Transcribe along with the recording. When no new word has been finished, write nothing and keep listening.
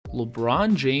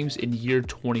LeBron James in year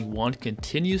 21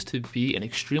 continues to be an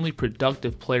extremely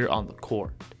productive player on the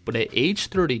court, but at age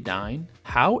 39,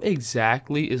 how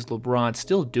exactly is LeBron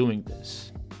still doing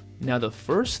this? Now the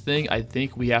first thing I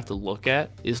think we have to look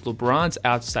at is LeBron's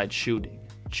outside shooting.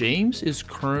 James is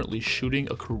currently shooting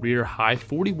a career high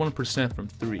 41% from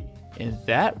 3, and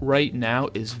that right now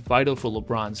is vital for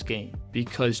LeBron's game,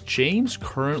 because James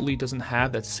currently doesn't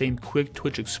have that same quick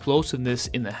twitch explosiveness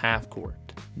in the half court.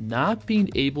 Not being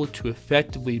able to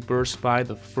effectively burst by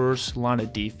the first line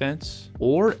of defense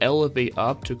or elevate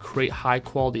up to create high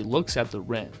quality looks at the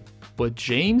rim. But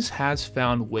James has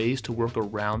found ways to work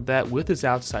around that with his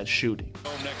outside shooting.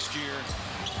 Next year,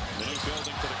 the new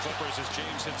building for the Clippers as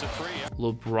James hits a three.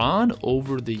 LeBron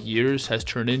over the years has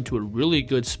turned into a really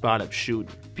good spot-up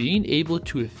shooter, being able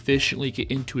to efficiently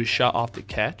get into his shot off the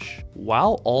catch,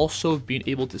 while also being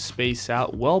able to space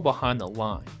out well behind the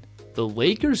line. The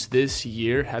Lakers this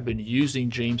year have been using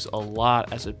James a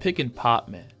lot as a pick and pop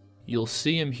man. You'll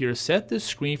see him here set this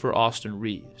screen for Austin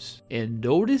Reeves, and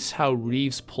notice how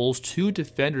Reeves pulls 2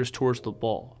 defenders towards the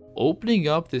ball, opening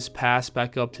up this pass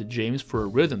back up to James for a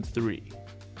rhythm 3.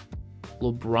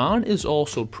 LeBron is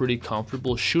also pretty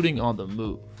comfortable shooting on the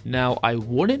move. Now, I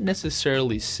wouldn't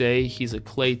necessarily say he's a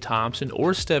Klay Thompson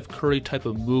or Steph Curry type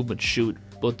of movement shooter,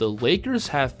 but the Lakers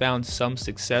have found some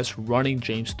success running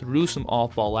James through some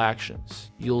off-ball actions.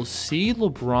 You'll see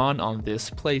LeBron on this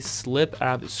play slip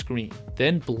out of the screen,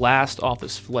 then blast off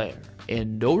his flare.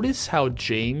 And notice how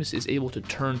James is able to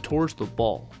turn towards the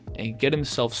ball and get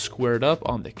himself squared up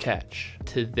on the catch,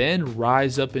 to then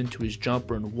rise up into his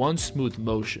jumper in one smooth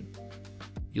motion.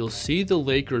 You'll see the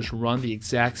Lakers run the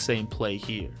exact same play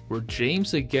here, where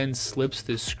James again slips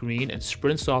this screen and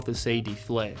sprints off this AD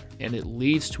flare, and it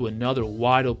leads to another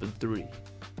wide open 3.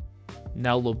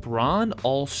 Now LeBron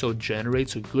also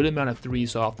generates a good amount of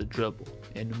threes off the dribble,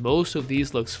 and most of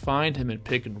these looks find him in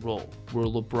pick and roll, where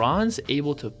LeBron's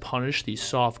able to punish these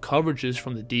soft coverages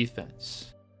from the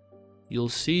defense. You'll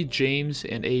see James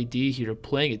and AD here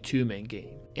playing a 2-man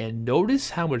game, and notice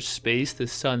how much space the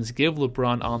Suns give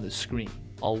LeBron on the screen,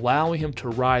 allowing him to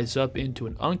rise up into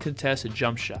an uncontested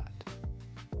jump shot.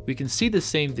 We can see the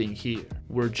same thing here,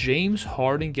 where James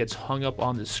Harden gets hung up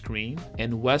on the screen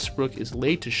and Westbrook is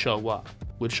late to show up,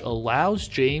 which allows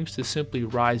James to simply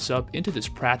rise up into this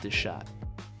practice shot.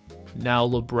 Now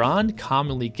LeBron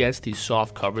commonly gets these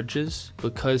soft coverages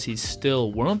because he's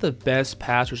still one of the best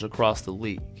passers across the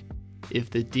league. If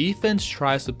the defense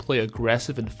tries to play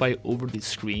aggressive and fight over these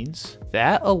screens,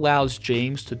 that allows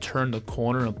James to turn the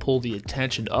corner and pull the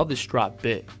attention of this drop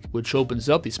big, which opens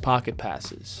up these pocket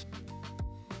passes.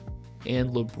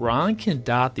 And LeBron can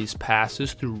dot these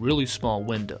passes through really small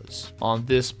windows. On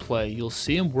this play, you'll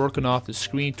see him working off the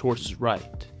screen towards his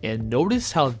right. And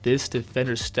notice how this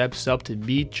defender steps up to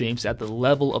meet James at the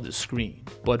level of the screen.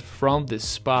 But from this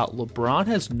spot, LeBron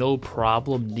has no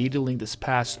problem needling this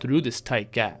pass through this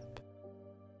tight gap.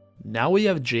 Now we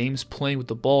have James playing with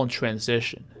the ball in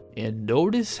transition, and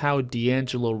notice how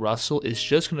D'Angelo Russell is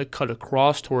just going to cut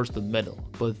across towards the middle,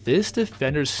 but this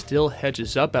defender still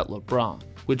hedges up at LeBron,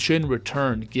 which in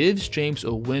return gives James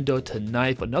a window to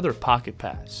knife another pocket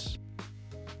pass.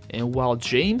 And while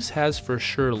James has for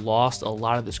sure lost a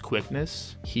lot of his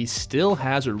quickness, he still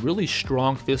has a really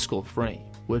strong physical frame,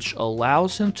 which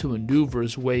allows him to maneuver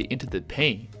his way into the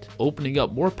paint, opening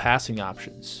up more passing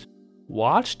options.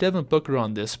 Watch Devin Booker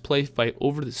on this play fight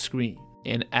over the screen,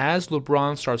 and as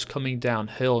LeBron starts coming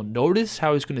downhill, notice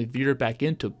how he's going to veer back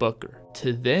into Booker,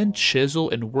 to then chisel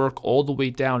and work all the way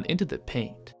down into the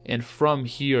paint. And from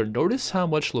here, notice how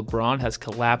much LeBron has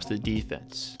collapsed the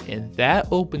defense, and that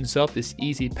opens up this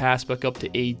easy pass back up to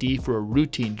AD for a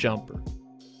routine jumper.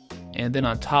 And then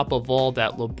on top of all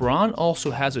that, LeBron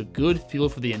also has a good feel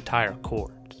for the entire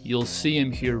court. You'll see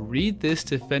him here read this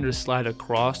defender slide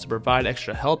across to provide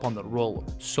extra help on the roller.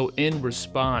 So in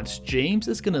response, James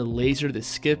is going to laser the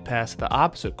skip pass to the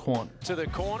opposite corner. To the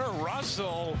corner,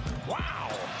 Russell, wow!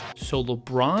 So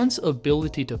LeBron's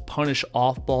ability to punish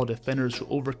off-ball defenders who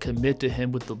overcommit to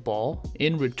him with the ball,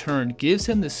 in return gives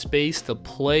him the space to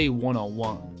play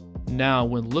one-on-one. Now,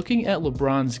 when looking at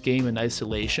LeBron's game in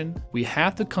isolation, we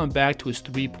have to come back to his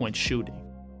three-point shooting.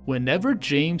 Whenever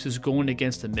James is going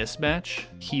against a mismatch,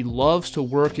 he loves to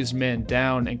work his man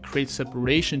down and create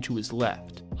separation to his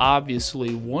left.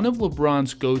 Obviously, one of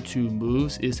LeBron's go-to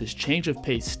moves is his change of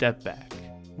pace step back,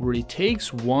 where he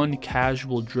takes one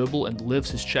casual dribble and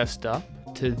lifts his chest up,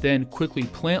 to then quickly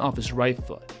plant off his right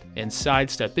foot and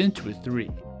sidestep into a 3.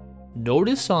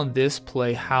 Notice on this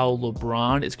play how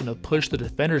LeBron is going to push the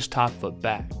defender's top foot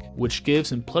back, which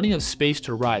gives him plenty of space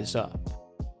to rise up.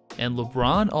 And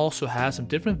LeBron also has some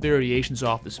different variations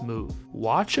off this move.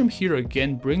 Watch him here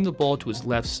again bring the ball to his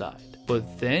left side,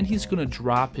 but then he's going to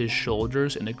drop his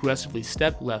shoulders and aggressively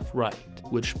step left-right,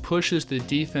 which pushes the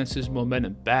defense's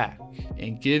momentum back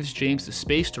and gives James the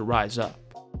space to rise up.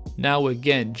 Now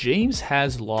again, James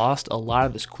has lost a lot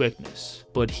of his quickness,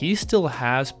 but he still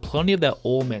has plenty of that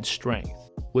old man strength,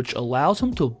 which allows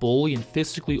him to bully and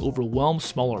physically overwhelm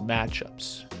smaller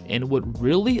matchups. And what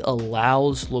really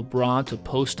allows LeBron to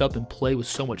post up and play with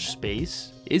so much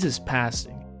space is his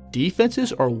passing.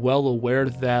 Defenses are well aware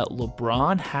that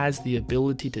LeBron has the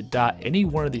ability to dot any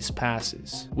one of these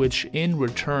passes, which in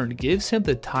return gives him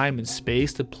the time and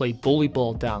space to play bully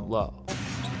ball down low.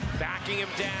 Backing him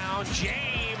down,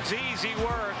 James, easy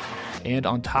work. And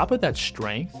on top of that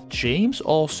strength, James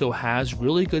also has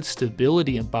really good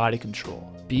stability and body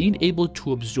control, being able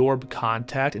to absorb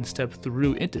contact and step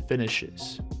through into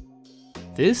finishes.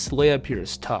 This layup here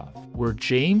is tough, where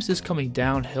James is coming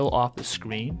downhill off the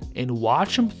screen, and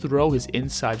watch him throw his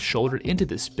inside shoulder into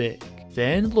this big.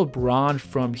 Then LeBron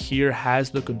from here has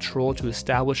the control to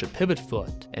establish a pivot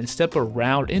foot and step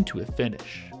around into a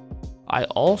finish. I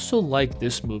also like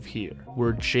this move here,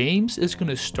 where James is going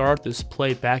to start this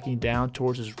play backing down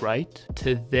towards his right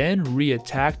to then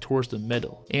re-attack towards the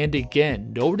middle. And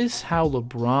again, notice how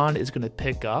LeBron is going to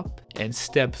pick up and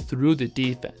step through the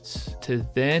defense to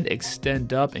then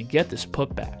extend up and get this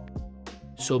putback.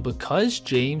 So because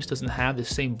James doesn't have the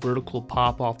same vertical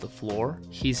pop off the floor,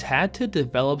 he's had to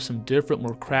develop some different,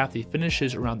 more crafty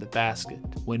finishes around the basket.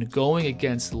 When going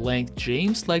against length,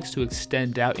 James likes to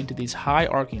extend out into these high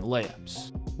arcing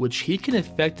layups, which he can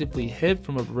effectively hit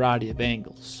from a variety of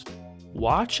angles.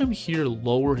 Watch him here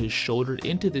lower his shoulder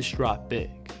into this drop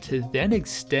big, to then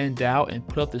extend out and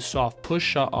put up the soft push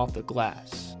shot off the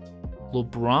glass.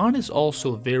 LeBron is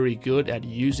also very good at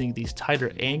using these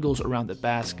tighter angles around the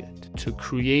basket to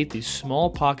create these small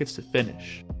pockets to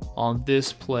finish. On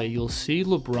this play, you'll see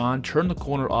LeBron turn the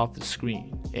corner off the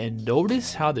screen, and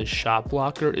notice how the shot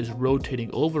blocker is rotating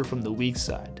over from the weak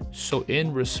side. So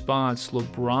in response,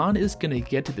 LeBron is going to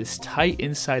get to this tight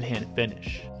inside hand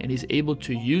finish, and he's able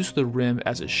to use the rim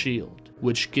as a shield,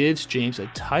 which gives James a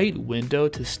tight window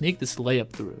to sneak this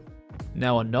layup through.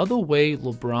 Now another way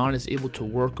LeBron is able to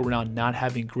work around not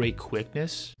having great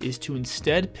quickness is to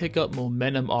instead pick up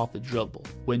momentum off the dribble.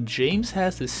 When James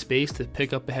has the space to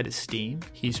pick up ahead of steam,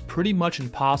 he's pretty much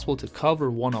impossible to cover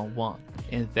one-on-one.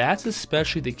 And that's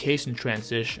especially the case in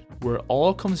transition, where it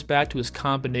all comes back to his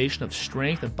combination of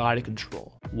strength and body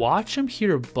control. Watch him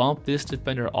here bump this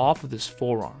defender off of his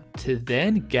forearm, to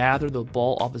then gather the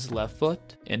ball off his left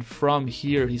foot, and from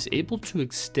here he's able to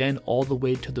extend all the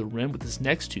way to the rim with his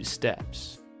next two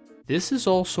steps. This is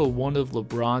also one of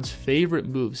LeBron's favorite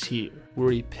moves here,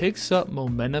 where he picks up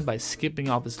momentum by skipping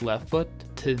off his left foot,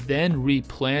 to then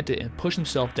replant it and push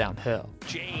himself downhill.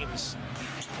 James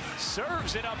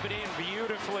serves it up and in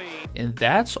beautifully. And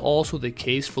that's also the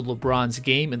case for LeBron's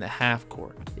game in the half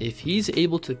court. If he's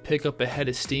able to pick up a head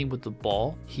of steam with the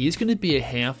ball, he's going to be a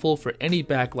handful for any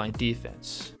backline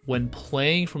defense. When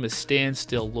playing from a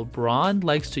standstill, LeBron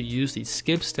likes to use these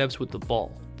skip steps with the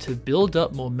ball to build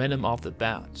up momentum off the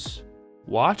bounce.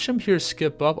 Watch him here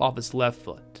skip up off his left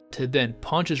foot to then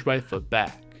punch his right foot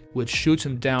back, which shoots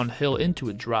him downhill into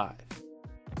a drive.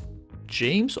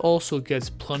 James also gets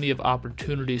plenty of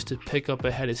opportunities to pick up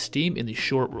a head of steam in the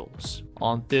short rolls.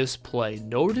 On this play,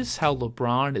 notice how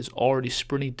LeBron is already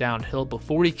sprinting downhill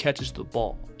before he catches the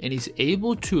ball, and he's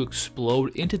able to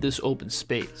explode into this open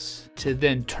space, to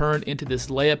then turn into this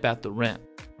layup at the rim.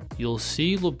 You'll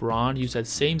see LeBron use that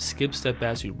same skip step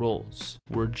as he rolls,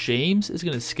 where James is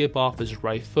going to skip off his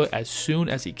right foot as soon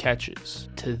as he catches,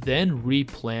 to then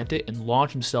replant it and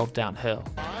launch himself downhill.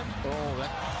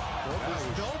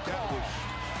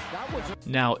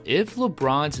 Now, if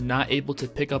LeBron's not able to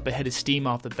pick up a head of steam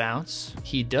off the bounce,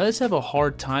 he does have a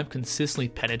hard time consistently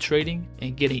penetrating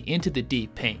and getting into the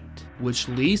deep paint, which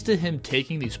leads to him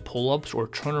taking these pull-ups or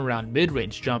turnaround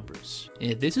mid-range jumpers.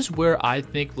 And this is where I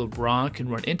think LeBron can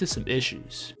run into some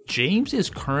issues. James is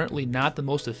currently not the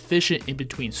most efficient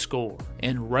in-between scorer,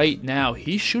 and right now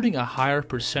he's shooting a higher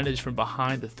percentage from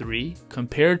behind the three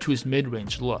compared to his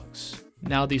mid-range looks.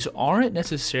 Now, these aren't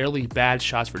necessarily bad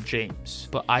shots for James,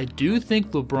 but I do think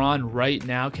LeBron right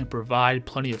now can provide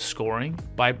plenty of scoring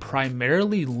by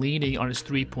primarily leaning on his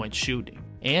three-point shooting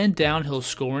and downhill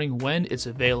scoring when it's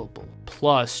available.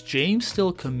 Plus, James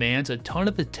still commands a ton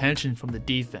of attention from the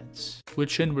defense,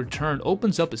 which in return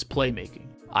opens up his playmaking.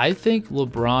 I think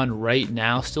LeBron right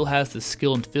now still has the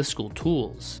skill and physical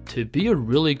tools to be a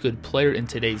really good player in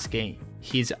today's game.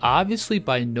 He's obviously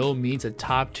by no means a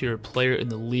top tier player in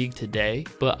the league today,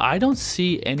 but I don't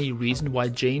see any reason why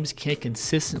James can't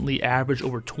consistently average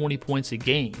over 20 points a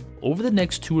game over the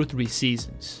next 2 or 3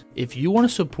 seasons. If you want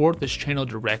to support this channel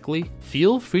directly,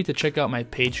 feel free to check out my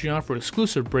Patreon for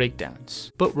exclusive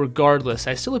breakdowns. But regardless,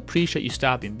 I still appreciate you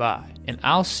stopping by, and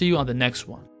I'll see you on the next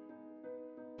one.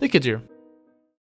 The Kid's here.